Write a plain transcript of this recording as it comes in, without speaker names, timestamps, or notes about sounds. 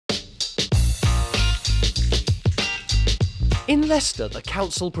In Leicester, the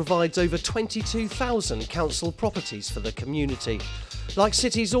council provides over 22,000 council properties for the community. Like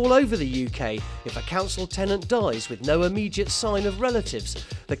cities all over the UK, if a council tenant dies with no immediate sign of relatives,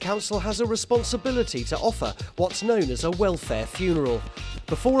 the council has a responsibility to offer what's known as a welfare funeral.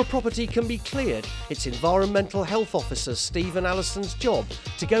 Before a property can be cleared, it's Environmental Health Officer Steve and Allison's job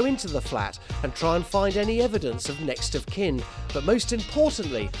to go into the flat and try and find any evidence of next of kin, but most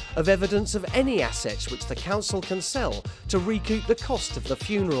importantly, of evidence of any assets which the council can sell to recoup the cost of the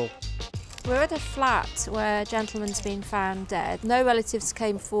funeral. We're at a flat where a gentleman's been found dead. No relatives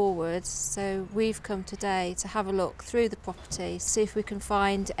came forward, so we've come today to have a look through the property, see if we can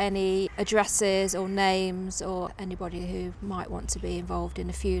find any addresses or names or anybody who might want to be involved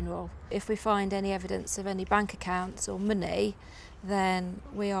in a funeral. If we find any evidence of any bank accounts or money, then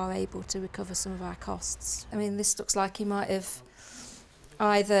we are able to recover some of our costs. I mean, this looks like he might have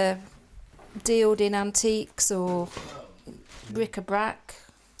either dealed in antiques or bric-a-brac.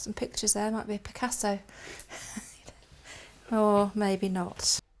 Some pictures there, might be a Picasso, or maybe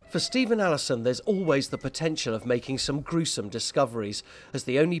not. For Steve and Allison, there's always the potential of making some gruesome discoveries, as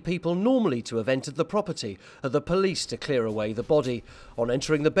the only people normally to have entered the property are the police to clear away the body. On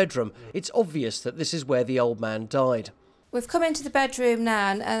entering the bedroom, it's obvious that this is where the old man died. We've come into the bedroom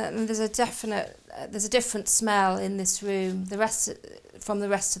now, and there's a different smell in this room. From the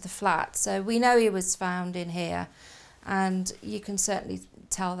rest of the flat, so we know he was found in here, and you can certainly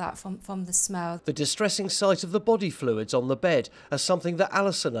tell that from the smell. The distressing sight of the body fluids on the bed as something that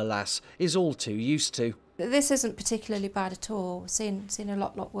Allison, alas, is all too used to. This isn't particularly bad at all. We've seen a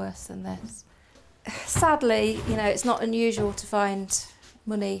lot worse than this. Sadly, you know, it's not unusual to find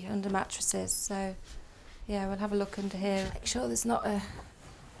money under mattresses, so yeah, we'll have a look under here. Make sure there's not a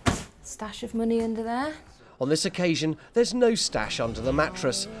stash of money under there. On this occasion, there's no stash under the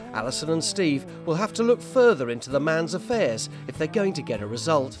mattress. Allison and Steve will have to look further into the man's affairs if they're going to get a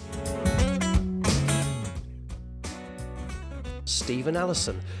result. Steve and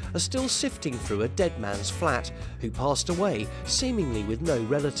Allison are still sifting through a dead man's flat, who passed away seemingly with no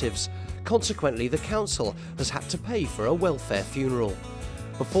relatives. Consequently, the council has had to pay for a welfare funeral.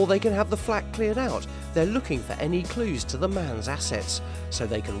 Before they can have the flat cleared out, they're looking for any clues to the man's assets, so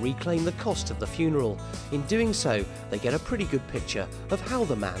they can reclaim the cost of the funeral. In doing so, they get a pretty good picture of how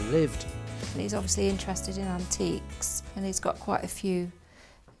the man lived. He's obviously interested in antiques, and he's got quite a few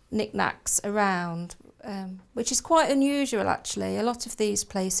knickknacks around, which is quite unusual actually. A lot of these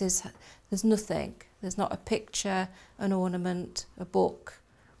places, there's nothing. There's not a picture, an ornament, a book,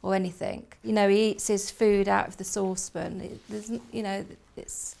 or anything. You know, he eats his food out of the saucepan.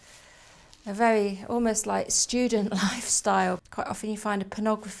 It's a very, almost like student lifestyle. Quite often you find a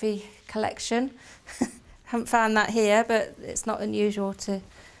pornography collection. Haven't found that here, but it's not unusual to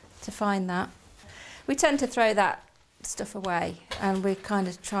find that. We tend to throw that stuff away, and we kind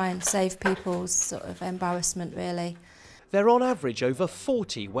of try and save people's sort of embarrassment, really. There are on average over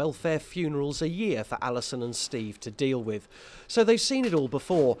 40 welfare funerals a year for Allison and Steve to deal with. So they've seen it all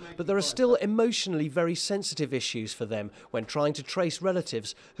before, but there are still emotionally very sensitive issues for them when trying to trace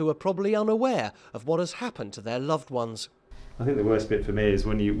relatives who are probably unaware of what has happened to their loved ones. I think the worst bit for me is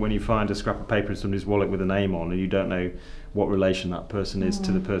when you find a scrap of paper in somebody's wallet with a name on and you don't know what relation that person is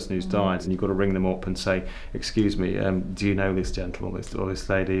to the person who's died, and you've got to ring them up and say, excuse me, do you know this gentleman or this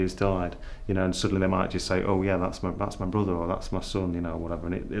lady who's died? You know, and suddenly they might just say, oh yeah, that's my brother or that's my son, you know, or whatever.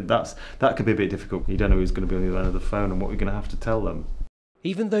 And that could be a bit difficult. You don't know who's going to be on the other end of the phone and what you're going to have to tell them.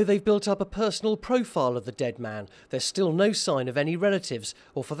 Even though they've built up a personal profile of the dead man, there's still no sign of any relatives,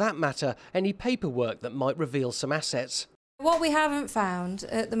 or for that matter, any paperwork that might reveal some assets. What we haven't found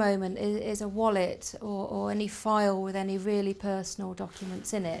at the moment is a wallet or any file with any really personal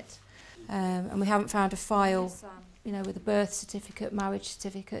documents in it. And we haven't found a file, you know, with a birth certificate, marriage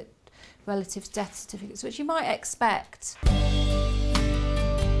certificate, relatives' death certificates, which you might expect.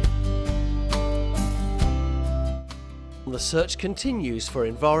 The search continues for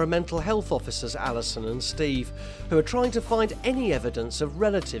Environmental Health Officers Allison and Steve, who are trying to find any evidence of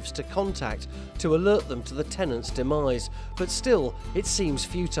relatives to contact to alert them to the tenant's demise, but still it seems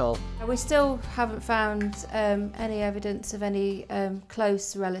futile. We still haven't found any evidence of any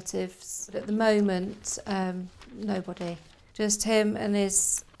close relatives. But at the moment, nobody. Just him and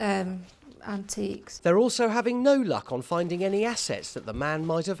his antiques. They're also having no luck on finding any assets that the man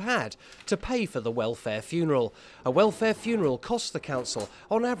might have had to pay for the welfare funeral. A welfare funeral costs the council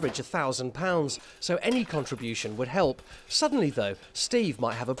on average £1,000, so any contribution would help. Suddenly though, Steve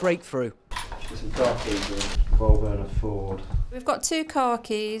might have a breakthrough. Some car keys, a Volvo and a Ford. We've got 2 car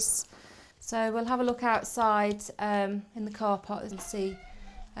keys, so we'll have a look outside in the car park and see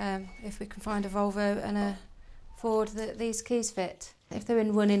if we can find a Volvo and a Ford that these keys fit. If they're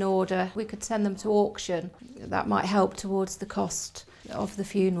in running order, we could send them to auction. That might help towards the cost of the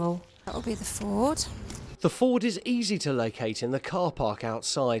funeral. That'll be the Ford. The Ford is easy to locate in the car park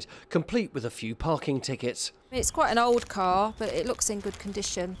outside, complete with a few parking tickets. It's quite an old car, but it looks in good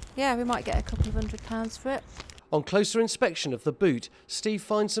condition. Yeah, we might get a couple of £100 for it. On closer inspection of the boot, Steve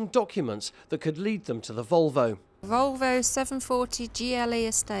finds some documents that could lead them to the Volvo. Volvo 740 GLE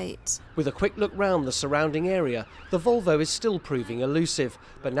Estate. With a quick look round the surrounding area, the Volvo is still proving elusive,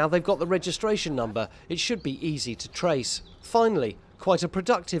 but now they've got the registration number, it should be easy to trace. Finally, quite a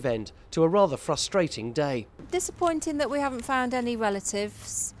productive end to a rather frustrating day. Disappointing that we haven't found any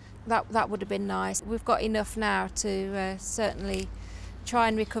relatives. That would have been nice. We've got enough now to certainly try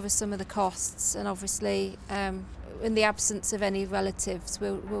and recover some of the costs, and obviously in the absence of any relatives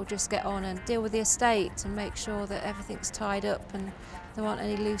we'll just get on and deal with the estate and make sure that everything's tied up and there aren't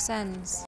any loose ends.